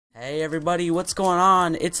Hey everybody, what's going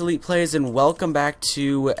on? It's ElitePlayz and welcome back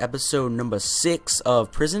to episode number 6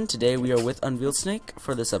 of Prison. Today we are with Unveiledsnake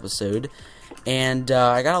for this episode. And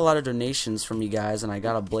I got a lot of donations from you guys, and I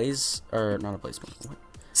got a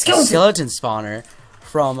skeleton spawner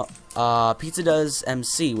from Pizza Does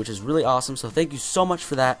MC, which is really awesome, so thank you so much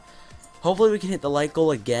for that. Hopefully we can hit the like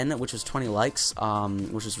goal again, which was 20 likes,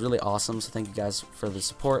 which is really awesome, so thank you guys for the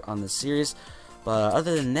support on this series. But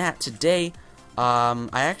other than that, today I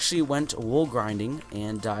actually went wool grinding,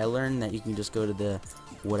 and I learned that you can just go to the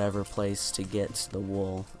whatever place to get the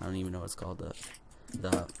wool. I don't even know what it's called.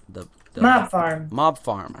 The mob farm. Mob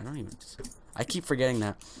farm. I keep forgetting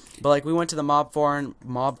that. But like we went to the mob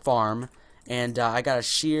farm, and I got a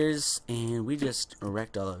shears, and we just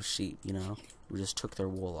wrecked all those sheep. You know, we just took their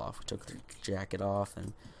wool off. We took their jacket off,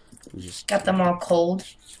 and we just got them all cold.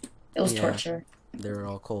 It was torture. They were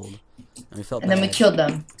all cold, and we felt. And then we killed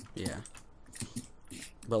them. Yeah.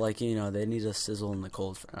 But like, you know, they need a sizzle in the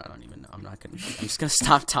cold. I don't even know. I'm just gonna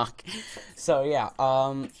stop talking. So yeah,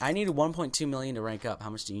 I need 1.2 million to rank up. How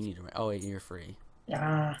much do you need to rank? Oh wait, you're free.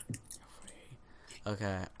 Yeah.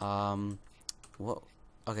 Okay. What?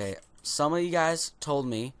 Okay. Some of you guys told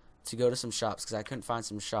me to go to some shops because I couldn't find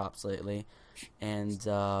some shops lately, and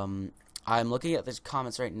I'm looking at the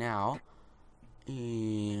comments right now,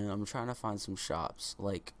 and I'm trying to find some shops.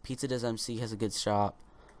 Like Pizza Does MC has a good shop.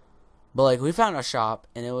 But like we found a shop,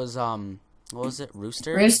 and it was what was it?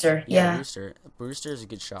 Rooster. Rooster. Yeah. Rooster. Rooster is a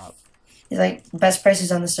good shop. He's like best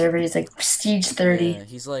prices on the server. He's like prestige 30. Yeah,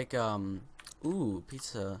 he's like ooh,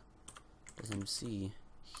 Pizza Does MC.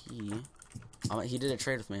 He did a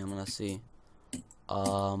trade with me. I'm gonna see.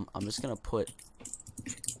 I'm just gonna put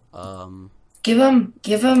give him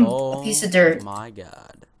a piece of dirt. Oh my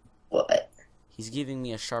god. What? He's giving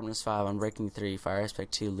me a sharpness 5, unbreaking 3, fire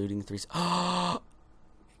aspect 2, looting 3.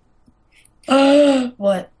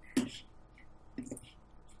 What?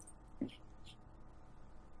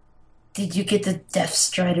 Did you get the Death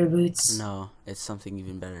Strider boots? No, it's something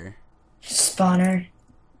even better. Spawner?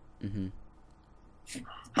 Mm-hmm.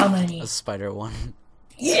 How many? A spider one.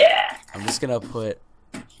 Yeah! I'm just gonna put,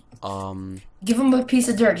 give him a piece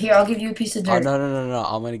of dirt. Here, I'll give you a piece of dirt. Oh, no.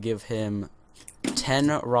 I'm gonna give him 10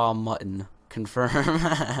 raw mutton. Confirm.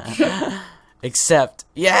 Except,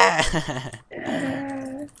 yeah!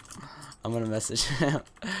 I'm gonna message him.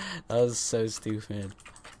 That was so stupid.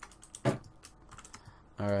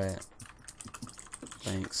 Alright.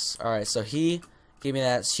 Thanks. Alright, so he gave me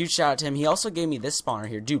that. Huge shout out to him. He also gave me this spawner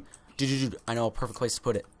here. Dude. I know a perfect place to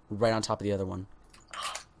put it. Right on top of the other one.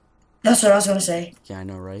 That's what I was gonna say. Yeah, I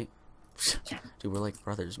know, right? Dude, we're like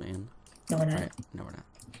brothers, man. No, we're not. Right. No, we're not.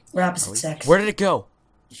 We're opposite sex. Where did it go?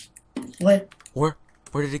 What? Where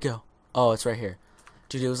did it go? Oh, it's right here.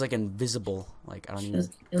 Dude, it was like invisible. Like I don't even.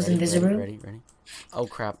 It was invisible. Ready? Oh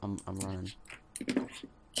crap! I'm running.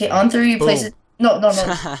 Okay, on 3, place it. No.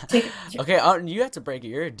 Take it. Okay, you have to break it.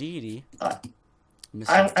 You're a deity.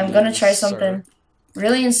 I'm gonna try something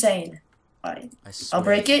really insane. I'll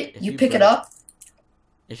break it. You pick it up.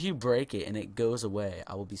 If you break it and it goes away,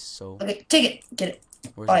 I will be so. Okay, take it. Get it.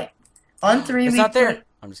 Where's All right. On 3, it's we not there.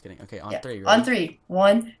 I'm just kidding. Okay, on 3. On 3.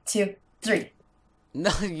 1, 2, 3. No,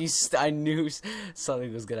 I knew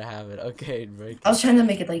something was gonna happen. Okay, break it. I was trying to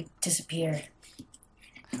make it like disappear.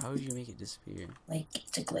 How would you make it disappear? Like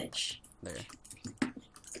it's a glitch. There.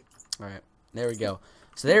 All right. There we go.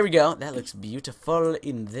 So there we go. That looks beautiful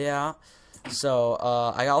in there. So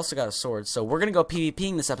I also got a sword. So we're gonna go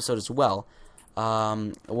PvPing this episode as well.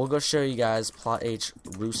 We'll go show you guys Plot H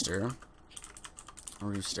Rooster.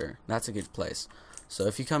 That's a good place. So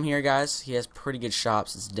if you come here, guys, he has pretty good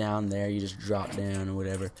shops. It's down there. You just drop down or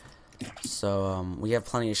whatever. So we have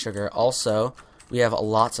plenty of sugar. Also, we have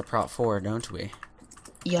lots of Prop 4, don't we?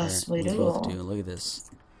 Yes, we do. Both do. Look at this.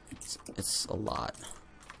 It's a lot.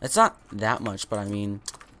 It's not that much, but I mean,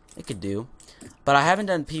 it could do. But I haven't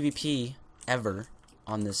done PvP ever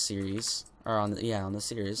on this series, or on this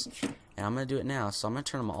series, and I'm gonna do it now. So I'm gonna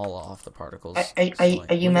turn them all off, the particles.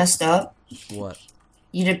 Are you messed up? What?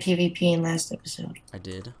 You did PvP in last episode. I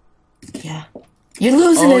did. Yeah. You're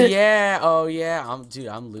losing it. Oh yeah. I'm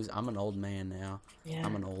losing. I'm an old man now. Yeah.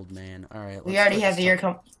 I'm an old man. All right. We already have hair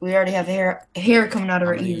coming out of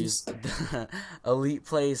our ears.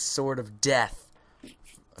 ElitePlayz Sword of Death,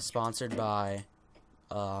 sponsored by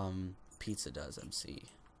Pizza Does MC.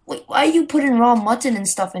 Wait, why are you putting raw mutton and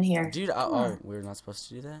stuff in here? Dude, oh, we're not supposed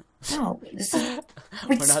to do that. No, this is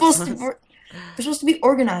we're supposed to be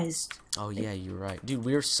organized. Oh yeah, you're right, dude.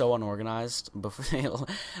 We were so unorganized before.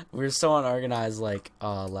 We were so unorganized like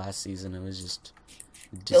last season. It was just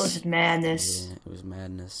It was just madness. Yeah, it was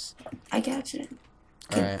madness. I got you.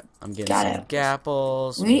 Alright, I'm getting some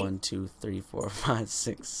gapples. 1, 2, 3, 4, 5,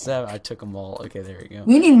 6, 7. I took them all. Okay, there we go.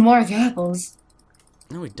 We need more gapples.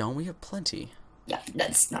 No, we don't. We have plenty. Yeah,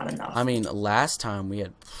 that's not enough. I mean, last time we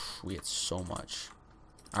had so much.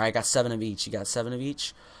 Alright, I got 7 of each. You got 7 of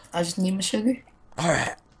each? I just need my sugar.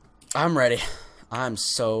 Alright, I'm ready. I'm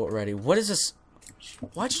so ready. What is this?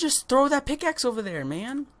 Why'd you just throw that pickaxe over there,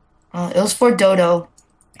 man? It was for Dodo.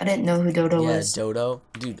 I didn't know who Dodo was. Yeah, Dodo.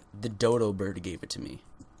 Dude, the Dodo bird gave it to me.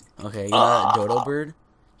 Okay, you know that Dodo bird?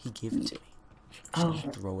 He gave it to me. So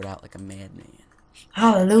throw it out like a madman.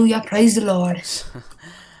 Hallelujah, praise the Lord.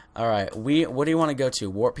 Alright, what do you want to go to?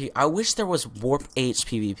 Warp P? I wish there was Warp H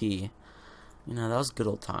PvP. You know, that was good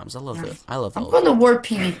old times. I love it. I love it. I'm going to Warp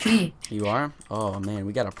PvP. You are? Oh, man,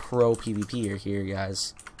 we got a pro PvPer here,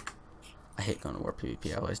 guys. I hate going to Warp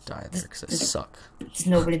PvP. I always die there because I suck. There's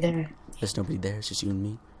nobody there. There's nobody there. It's just you and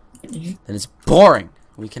me. Then it's boring.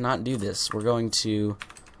 We cannot do this. We're going to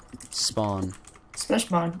spawn. Smash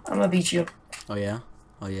spawn. I'm gonna beat you. Oh yeah?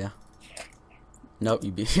 Oh yeah? Nope,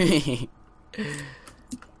 you beat me.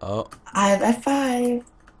 Oh. I have F5.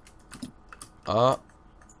 Oh.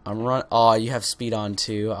 I'm run. Oh, you have speed on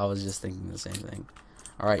too. I was just thinking the same thing.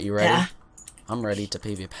 Alright, you ready? Yeah. I'm ready to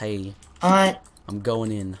PvP. Alright. I'm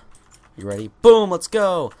going in. You ready? Boom, let's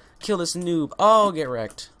go. Kill this noob. Oh, get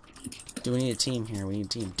wrecked. Do we need a team here? We need a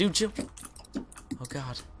team. Dude, chill. Oh,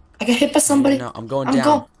 God. I got hit by somebody. No, I'm going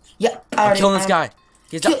down. Yeah, I'm killing this guy.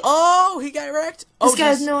 He's down. Oh, he got wrecked. This guy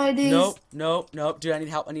has no ideas. Nope, nope, nope. Dude, I need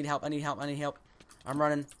help. I need help. I need help. I need help. I'm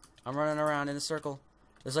running. I'm running around in a circle.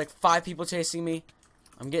 There's like 5 people chasing me.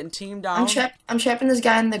 I'm getting teamed down. I'm trapping this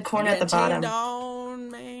guy in the corner at the bottom.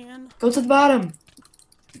 Down, man. Go to the bottom.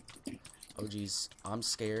 Oh, jeez. I'm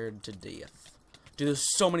scared to death. Dude, there's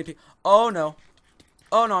so many people. Oh, no.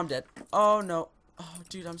 Oh, no, I'm dead. Oh, no. Oh,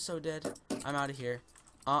 dude, I'm so dead. I'm out of here.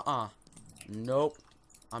 Nope.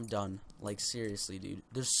 I'm done. Like, seriously, dude.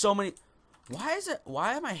 There's so many.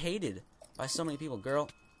 Why am I hated by so many people? Girl.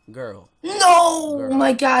 No! Oh,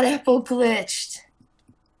 my God, Apple glitched.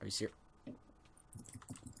 Are you serious?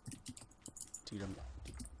 Dude,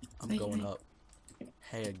 I'm going up.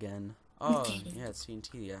 Hey, again. Oh, yeah, it's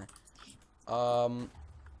TNT guy. Oh,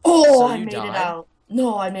 so I made it out.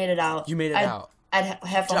 No, I made it out. You made it out. I'd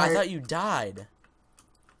have Dude, I thought you died.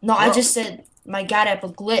 No, I just said my God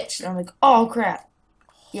Apple glitched. And I'm like, oh crap.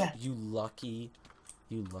 Yeah. You lucky.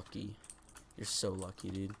 You lucky. You're so lucky,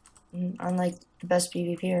 dude. I'm like the best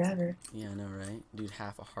PvPer ever. Yeah, I know, right? Dude,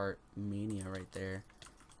 half a heart mania right there.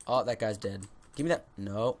 Oh, that guy's dead. Give me that.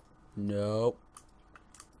 Nope. Nope.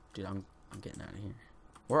 Dude, I'm getting out of here.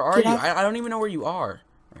 Where are you? I don't even know where you are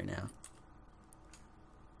right now.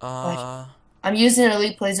 I'm using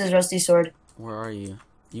ElitePlayz' rusty sword. Where are you?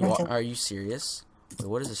 Are you serious? Wait,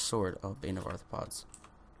 what is this sword? Oh, Bane of Arthropods.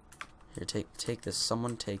 Here, take this.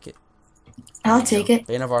 Someone take it. I'll take it.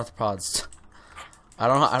 Bane of Arthropods. I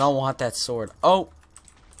don't want that sword. Oh,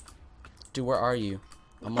 dude, where are you?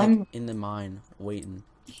 I'm like in the mine, waiting.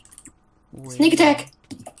 Sneak attack.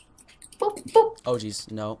 Boop boop. Oh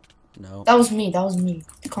jeez, no. That was me.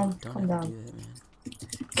 Calm down.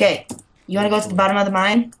 Okay, you wanna go to the bottom of the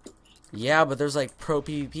mine? Yeah, but there's like pro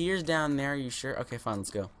PvPers down there. Are you sure? Okay, fine, let's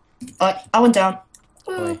go. I went down.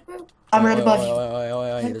 I'm right above you.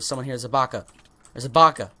 Wait. There's someone here. There's a Baka. There's a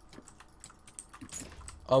Baka.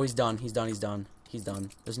 Oh, he's done. He's done.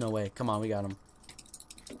 There's no way. Come on, we got him.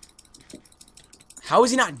 How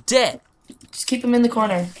is he not dead? Just keep him in the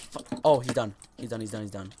corner. Oh, he's done. He's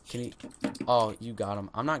done. Can he? Oh, you got him.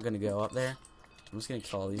 I'm not gonna go up there. I'm just gonna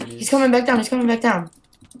kill all these dudes. He's coming back down.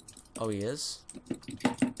 Oh, he is?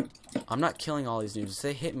 I'm not killing all these dudes. If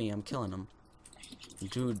they hit me, I'm killing them.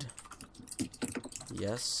 Dude.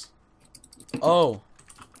 Yes. Oh.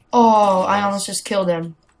 Oh, I almost just killed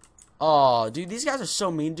him. Oh, dude, these guys are so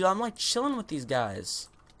mean, dude. I'm like chilling with these guys.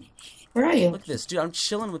 Where are you? Look at this, dude. I'm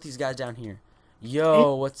chilling with these guys down here.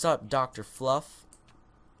 Yo, what's up, Dr. Fluff?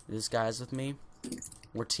 This guy's with me.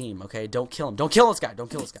 We're team, okay? Don't kill him. Don't kill this guy.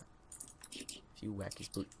 If you whack his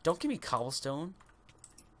boot. Don't give me cobblestone.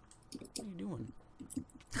 What are you doing?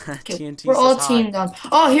 Okay, TNT we're all teamed on.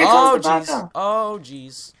 Oh, here comes the Baka. Oh,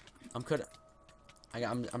 jeez. I'm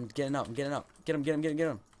getting up. Get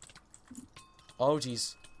him. Oh,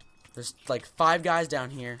 jeez. There's like 5 guys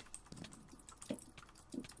down here.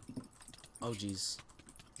 Oh, jeez.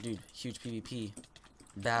 Dude, huge PvP.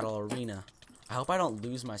 Battle arena. I hope I don't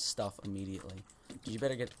lose my stuff immediately. You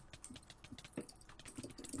better get...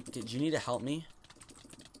 Did you need to help me?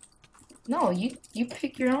 No, you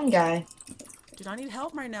pick your own guy. Dude, I need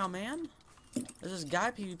help right now, man. There's this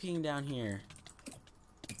guy PvPing down here.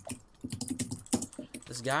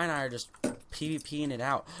 This guy and I are just PvPing it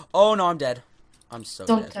out. Oh, no, I'm dead. I'm so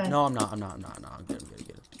Don't dead. die. No, I'm not. I'm good. I'm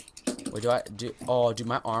good. Wait, oh, dude,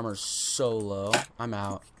 my armor's so low. I'm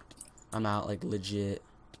out. Like, legit.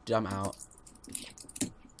 Dude, I'm out.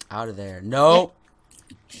 Out of there. No!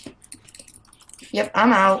 Yep,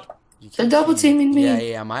 I'm out. They're double teaming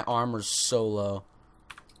me. Yeah, my armor's so low.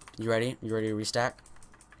 You ready? You ready to restack?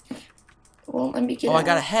 Well, let me get Oh, I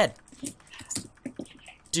got a head.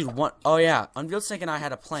 Dude, what? Oh, yeah. Unveiledsnake and I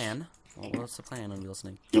had a plan. Well, what's the plan,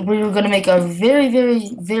 Unveiledsnake? We were going to make a very, very,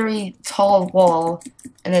 very tall wall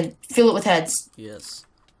and then fill it with heads. Yes.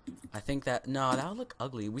 I think that... No, that would look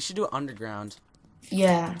ugly. We should do it underground.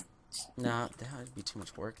 Yeah. Nah, that would be too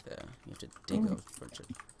much work there. You have to dig a bunch of...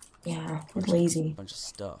 Yeah, we're lazy. Bunch of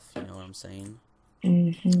stuff, you know what I'm saying?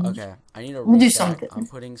 Mm-hmm. Okay, I need to we'll do something. I'm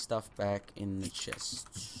putting stuff back in the chest.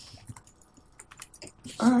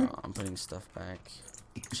 So I'm putting stuff back.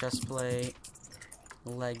 Chest plate,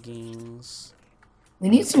 leggings. We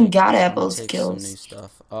need some god apples to kill. Some new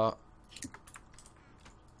stuff. Alright,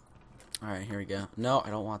 here we go. No,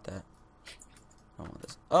 I don't want that. I don't want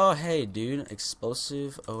this. Oh, hey, dude.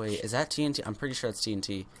 Explosive. Oh, wait. Is that TNT? I'm pretty sure it's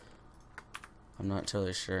TNT. I'm not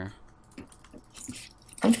totally sure.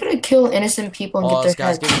 I'm trying to kill innocent people and get this their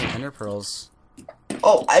guy's heads. giving me ender pearls.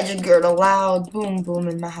 Oh, I just heard a loud boom boom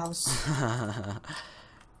in my house.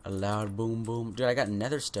 A loud boom boom. Dude, I got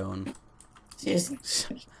nether stone.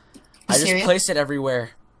 Seriously? I just placed it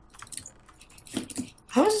everywhere.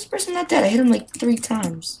 How is this person not dead? I hit him like 3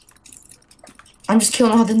 times. I'm just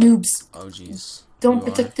killing all the noobs. Oh, jeez. Don't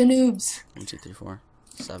protect the noobs. 1, 2, 3, 4,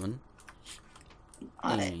 7.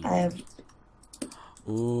 I have...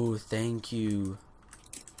 Ooh, thank you.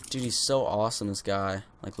 Dude, he's so awesome, this guy.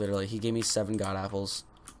 Like, literally, he gave me 7 god apples.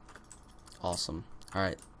 Awesome.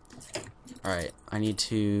 Alright. Alright, I need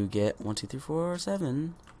to get 1, 2, 3, 4,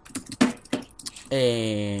 7.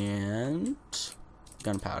 And...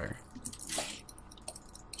 gunpowder.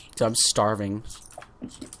 So I'm starving.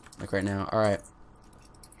 Like, right now. Alright.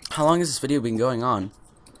 How long has this video been going on?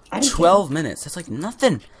 12 minutes. That's like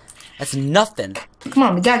nothing. That's nothing. Come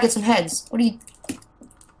on, we gotta get some heads. What are you...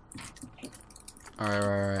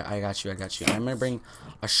 Alright, I got you. I'm gonna bring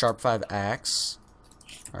a sharp 5 axe.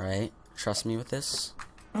 Alright, trust me with this.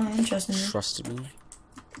 I'm trusting you. Trust me.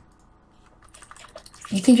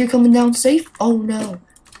 You think you're coming down safe? Oh no.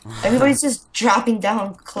 Everybody's just dropping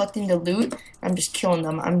down, collecting the loot. I'm just killing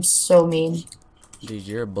them. I'm so mean. Dude,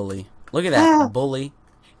 you're a bully. Look at that. Bully.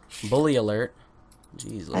 Bully alert.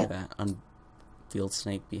 Jeez, look at that.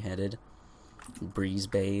 Unveiledsnake beheaded. Breeze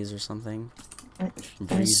bays or something.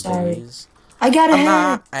 Breeze bays. I got a head.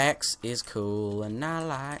 My axe is cool and I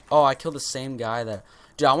like... Oh, I killed the same guy that...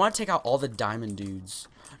 Dude, I want to take out all the diamond dudes.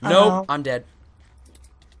 Nope, I'm dead.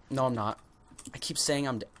 No, I'm not. I keep saying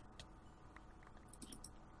I'm dead.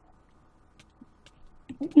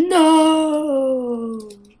 No!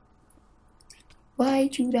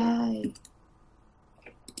 Why'd you die?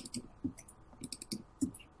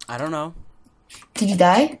 I don't know. Did you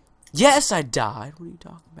die? Yes, I died. What are you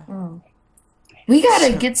talking about? Oh. We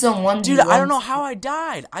gotta get some 1v1. Dude, I don't know how I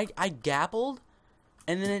died. I gappled,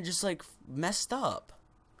 and then it just, like, messed up.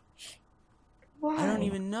 Wow. I don't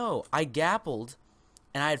even know. I gappled,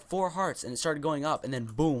 and I had 4 hearts, and it started going up, and then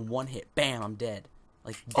boom, 1 hit. Bam, I'm dead.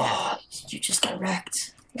 Like that. Oh, you just got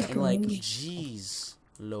wrecked. And like, jeez,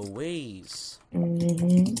 Louise.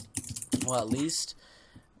 Well, at least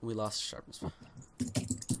we lost sharpness.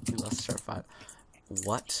 We lost sharp 5.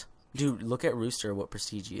 What? Dude, look at Rooster, what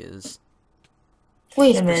prestige he is.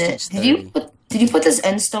 Wait a minute. Did you put this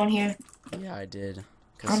end stone here? Yeah, I did.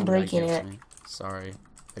 I'm breaking it. Sorry.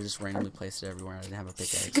 I just randomly placed it everywhere. I didn't have a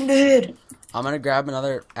pickaxe. Get in the head. I'm gonna grab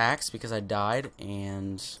another axe because I died,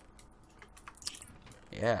 and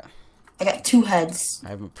yeah. I got 2 heads. I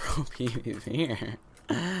have a pro PvP here.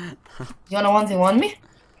 You wanna 1v1 me?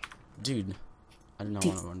 Dude, I do not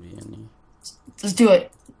want to 1v1 you. Let's do it.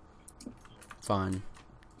 Fine.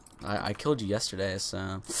 I killed you yesterday,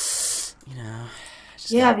 so you know.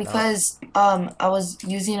 Yeah, because I was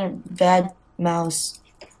using a bad mouse.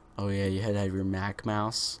 Oh yeah, you had your Mac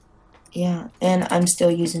mouse. Yeah, and I'm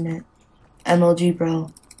still using it. MLG,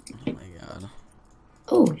 bro. Oh my god.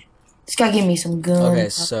 Oh, this guy gave me some good. Okay,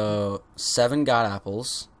 so 7 god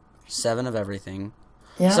apples, 7 of everything.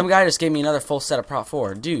 Yeah. Some guy just gave me another full set of Prop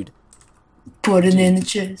 4, dude. Put it in the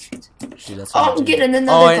chest. Dude, that's Oh, I'm getting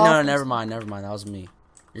another. Oh wait, no, never mind. That was me.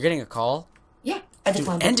 You're getting a call? Yeah, I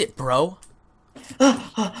declined. End it, bro.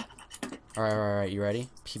 Alright, you ready?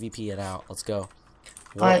 PvP it out. Let's go.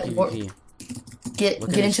 Alright, PvP. Get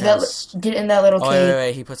into that. Get in that little cave.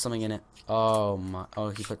 Wait, he put something in it. Oh my! Oh,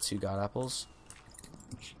 he put 2 god apples.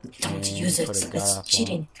 Don't use it. It's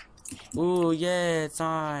cheating. Ooh, yeah, it's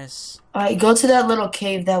nice. Alright, go to that little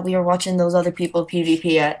cave that we were watching those other people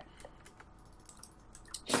PvP at.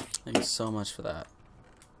 Thank you so much for that.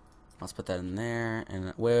 Let's put that in there.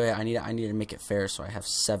 And wait, I need to make it fair, so I have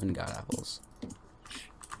 7 god apples.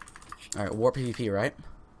 All right, war PvP, right?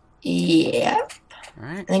 Yeah. All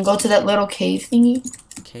right. And then go to that little cave thingy.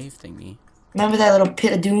 Cave thingy. Remember that little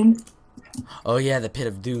pit of doom? Oh yeah, the pit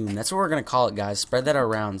of doom. That's what we're gonna call it, guys. Spread that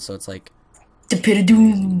around so it's like The pit of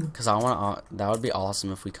doom. Cause I want that would be awesome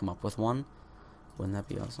if we come up with one. Wouldn't that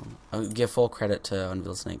be awesome? I'll give full credit to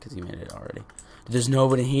Unveiledsnake because he made it already. There's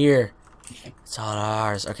nobody here. It's all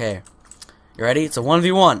ours. Okay, you ready? It's a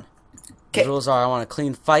 1v1. The rules are: I want a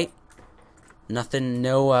clean fight. Nothing,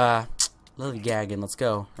 no lily gagging. Let's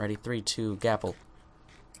go. Ready? 3, 2, gapple.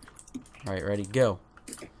 All right, ready? Go.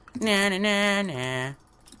 Nah, nah, nah, nah.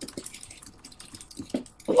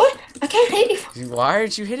 What? I can't hit you. Why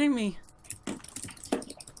aren't you hitting me?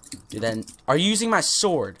 Dude, then are you using my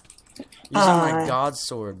sword? Using my god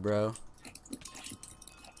sword, bro.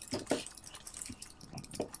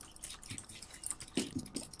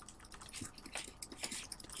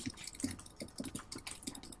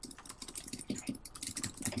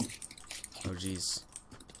 Oh jeez.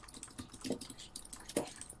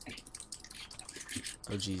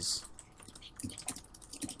 Oh jeez.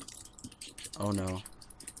 Oh no.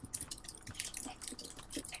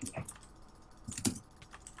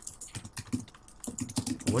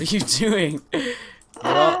 What are you doing?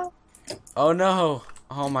 Oh, oh no.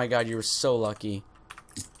 Oh my god, you were so lucky.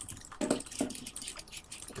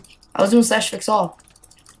 I was doing slash fix all.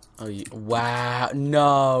 Oh, wow.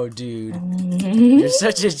 No, dude. You're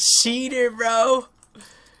such a cheater, bro.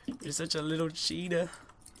 You're such a little cheater.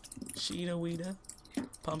 Cheetah weeder.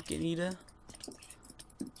 Pumpkin eater.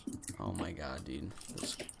 Oh my god, dude.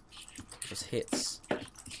 Those hits.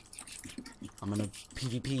 I'm gonna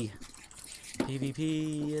PvP.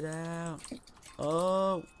 PvP it out.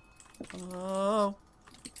 Oh. Oh.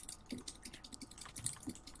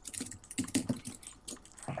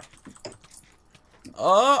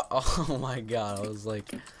 Oh. Oh my god. I was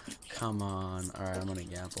like, come on. Alright, I'm gonna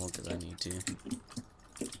gamble because I need to.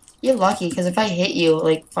 You're lucky, because if I hit you,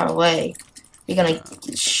 like, far away, you're gonna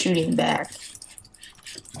get shooting back.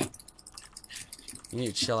 You need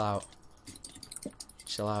to chill out.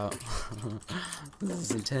 Chill out. This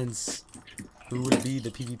is intense. Who would be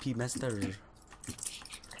the PvP master?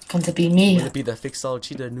 Going to be me. Would it be the fix-all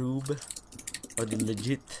cheater noob? Or the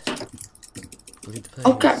legit ElitePlayz?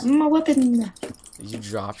 Oh god, my weapon! Did you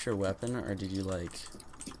drop your weapon, or did you, like,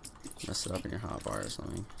 mess it up in your hotbar or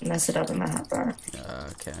something? Mess it up in my hotbar.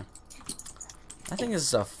 Okay. I think this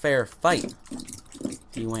is a fair fight,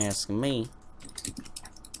 if you ask me.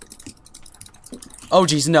 Oh,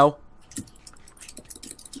 jeez, no.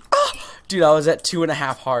 Oh, dude, I was at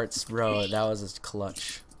 2.5 hearts, bro. That was a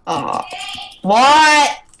clutch. Oh.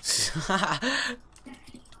 What?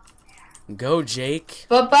 Go, Jake.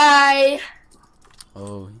 Bye-bye.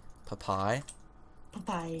 Oh, papai.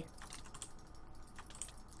 Bye-bye.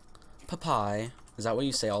 Papai. Is that what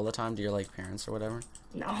you say all the time to your, like, parents or whatever?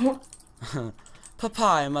 No.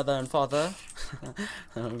 Papai, mother and father.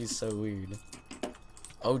 That would be so weird.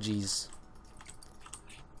 Oh, jeez.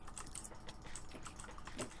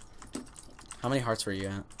 How many hearts were you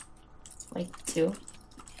at? Like 2.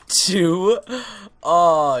 2?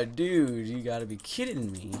 Oh, dude, you gotta be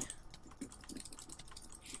kidding me.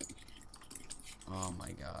 Oh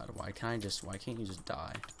my god, why can't you just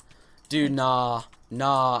die? Dude, nah.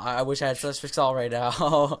 Nah, I wish I had such fix all right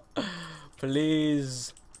now.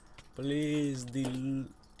 Please. Please,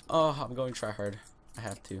 oh, I'm going try hard. I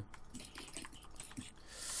have to.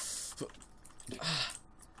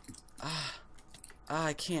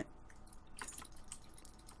 I can't.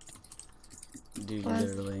 Dude, What?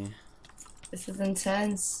 literally. This is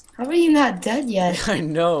intense. How are you not dead yet? I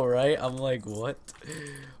know, right? I'm like, what?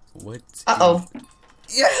 What? Uh-oh.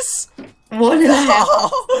 Yes! What did I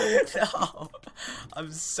have? No!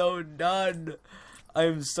 I'm so done.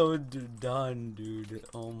 I'm so done, dude.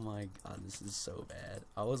 Oh my god, this is so bad.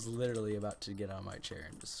 I was literally about to get out of my chair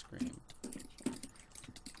and just scream.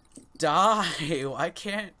 Die! Why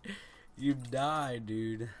can't you die,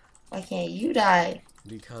 dude? Why can't you die?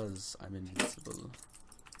 Because I'm invincible.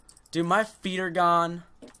 Dude, my feet are gone.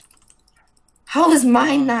 How is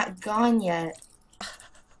mine not gone yet?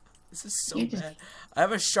 This is so bad. I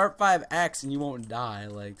have a sharp 5 axe and you won't die,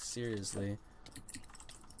 like, seriously.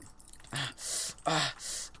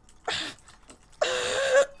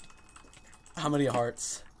 How many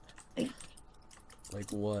hearts? Like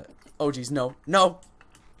what? Oh jeez, no. No!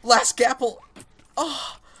 Last gapple!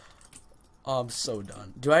 Oh! Oh, I'm so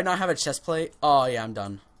done. Do I not have a chest plate? Oh yeah, I'm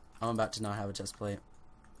done. I'm about to not have a chest plate.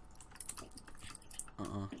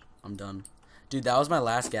 I'm done. Dude, that was my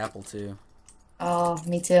last gapple too. Oh,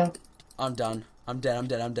 me too. I'm done. I'm dead. I'm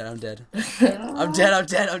dead. I'm dead. I'm dead. I'm dead. I'm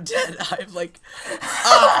dead. I'm dead. I'm like,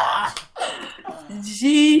 ah!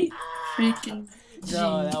 G freaking G.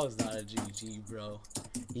 No, that was not a GG, bro.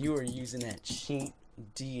 You were using that cheat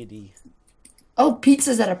deity. Oh,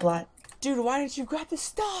 pizza's at a plot. Dude, why didn't you grab the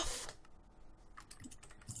stuff?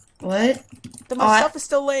 What? My stuff is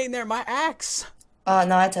still laying there. My axe. Oh,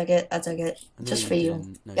 no, I took it. I took it. No, Just for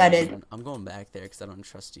you. No, Yeah, I didn't. did. I'm going back there because I don't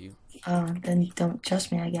trust you. Then don't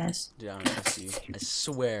trust me, I guess. Dude, I don't trust you. I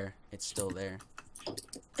swear it's still there.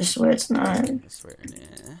 I swear it's not. I swear,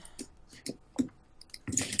 nah.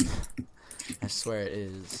 I swear it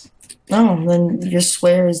is. No, then your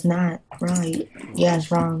swear is not right. Yeah,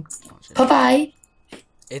 it's wrong. Bye-bye.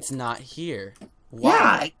 It's not here. Why?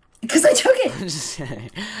 Yeah, because I took it. I'm just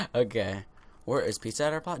kidding. Okay. Where is pizza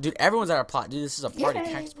at our plot? Dude, everyone's at our plot. Dude, this is a party.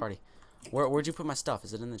 Yay. Cactus party. Where'd you put my stuff?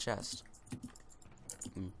 Is it in the chest?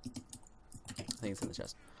 I think it's in the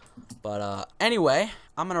chest. But, anyway,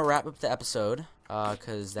 I'm gonna wrap up the episode.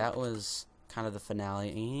 Because that was kind of the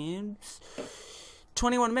finale. And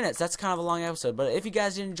 21 minutes. That's kind of a long episode. But if you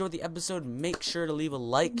guys did enjoy the episode, make sure to leave a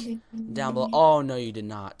like down below. Oh, no, you did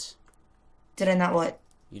not. Did I not what?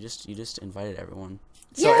 You just invited everyone.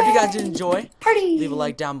 So if you guys did enjoy, party, leave a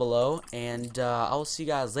like down below, and I will see you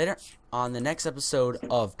guys later on the next episode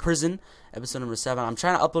of Prison, episode number 7. I'm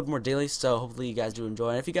trying to upload more daily, so hopefully you guys do enjoy.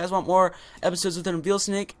 And if you guys want more episodes with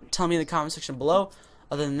Unveiledsnake, tell me in the comment section below.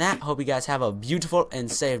 Other than that, hope you guys have a beautiful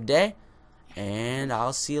and safe day, and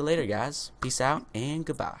I'll see you later, guys. Peace out and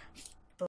goodbye.